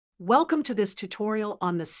Welcome to this tutorial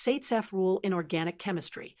on the Saytzeff rule in organic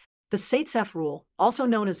chemistry. The Saytzeff rule, also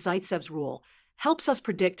known as Saytzeff's rule, helps us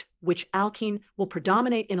predict which alkene will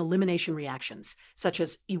predominate in elimination reactions, such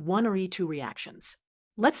as E1 or E2 reactions.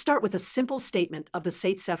 Let's start with a simple statement of the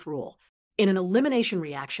Saytzeff rule. In an elimination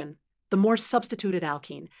reaction, the more substituted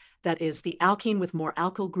alkene, that is, the alkene with more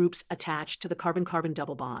alkyl groups attached to the carbon-carbon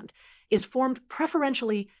double bond, is formed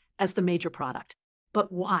preferentially as the major product.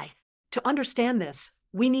 But why? To understand this,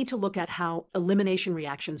 we need to look at how elimination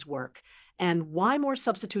reactions work and why more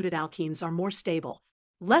substituted alkenes are more stable.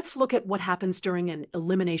 Let's look at what happens during an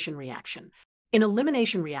elimination reaction. In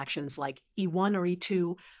elimination reactions like E1 or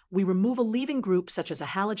E2, we remove a leaving group such as a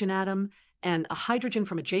halogen atom and a hydrogen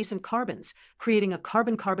from adjacent carbons, creating a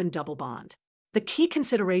carbon-carbon double bond. The key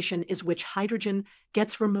consideration is which hydrogen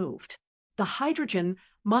gets removed. The hydrogen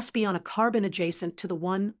must be on a carbon adjacent to the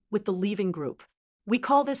one with the leaving group. We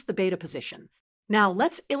call this the beta position. Now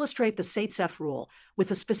let's illustrate the Saytzeff rule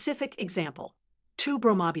with a specific example,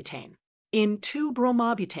 2-bromobutane. In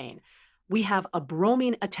 2-bromobutane, we have a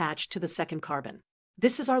bromine attached to the second carbon.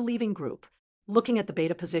 This is our leaving group. Looking at the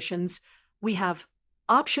beta positions, we have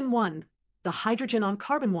option 1, the hydrogen on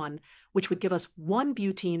carbon 1, which would give us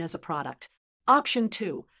 1-butene as a product. Option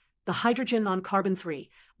 2, the hydrogen on carbon 3,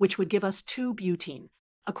 which would give us 2-butene.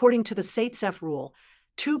 According to the Saytzeff rule,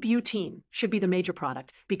 2-butene should be the major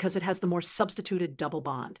product because it has the more substituted double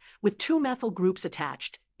bond, with 2 methyl groups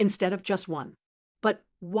attached instead of just 1. But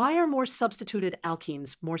why are more substituted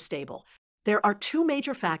alkenes more stable? There are 2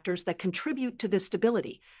 major factors that contribute to this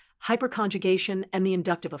stability: hyperconjugation and the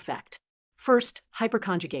inductive effect. First,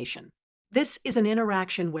 hyperconjugation. This is an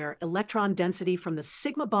interaction where electron density from the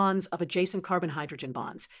sigma bonds of adjacent carbon-hydrogen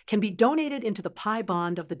bonds can be donated into the pi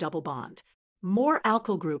bond of the double bond. More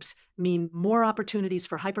alkyl groups mean more opportunities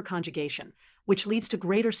for hyperconjugation, which leads to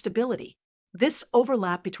greater stability. This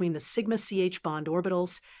overlap between the sigma CH bond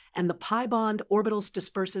orbitals and the pi bond orbitals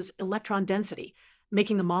disperses electron density,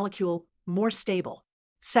 making the molecule more stable.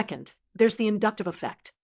 Second, there's the inductive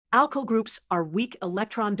effect. Alkyl groups are weak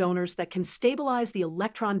electron donors that can stabilize the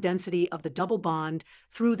electron density of the double bond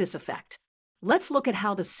through this effect. Let's look at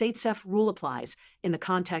how the Saytzeff rule applies in the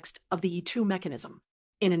context of the E2 mechanism.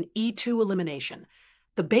 In an E2 elimination,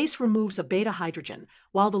 the base removes a beta hydrogen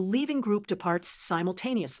while the leaving group departs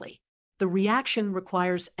simultaneously. The reaction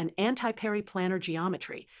requires an anti-periplanar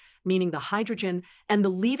geometry, meaning the hydrogen and the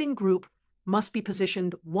leaving group must be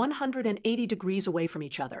positioned 180 degrees away from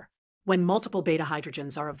each other. When multiple beta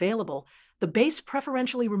hydrogens are available, the base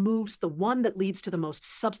preferentially removes the one that leads to the most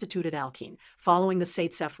substituted alkene, following the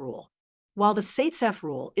Saytzeff rule. While the Saytzeff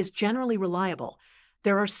rule is generally reliable,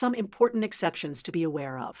 there are some important exceptions to be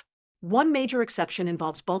aware of. One major exception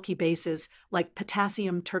involves bulky bases like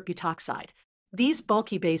potassium tert-butoxide. These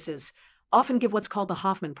bulky bases often give what's called the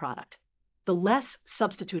Hofmann product, the less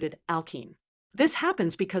substituted alkene. This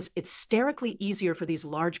happens because it's sterically easier for these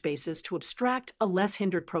large bases to abstract a less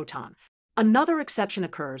hindered proton. Another exception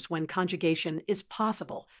occurs when conjugation is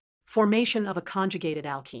possible, formation of a conjugated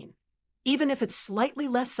alkene, even if it's slightly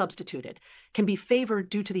less substituted, can be favored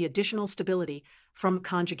due to the additional stability from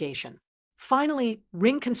conjugation. Finally,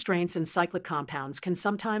 ring constraints in cyclic compounds can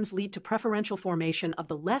sometimes lead to preferential formation of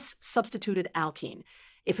the less substituted alkene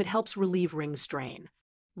if it helps relieve ring strain.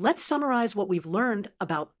 Let's summarize what we've learned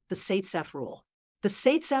about the Saytzeff rule. The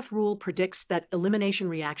Saytzeff rule predicts that elimination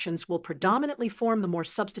reactions will predominantly form the more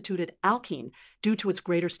substituted alkene due to its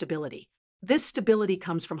greater stability. This stability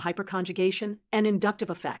comes from hyperconjugation and inductive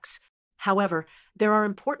effects. However, there are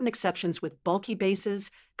important exceptions with bulky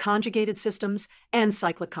bases, conjugated systems, and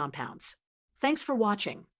cyclic compounds. Thanks for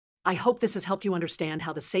watching. I hope this has helped you understand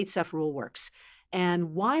how the Saytzeff rule works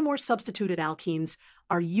and why more substituted alkenes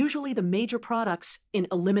are usually the major products in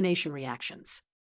elimination reactions.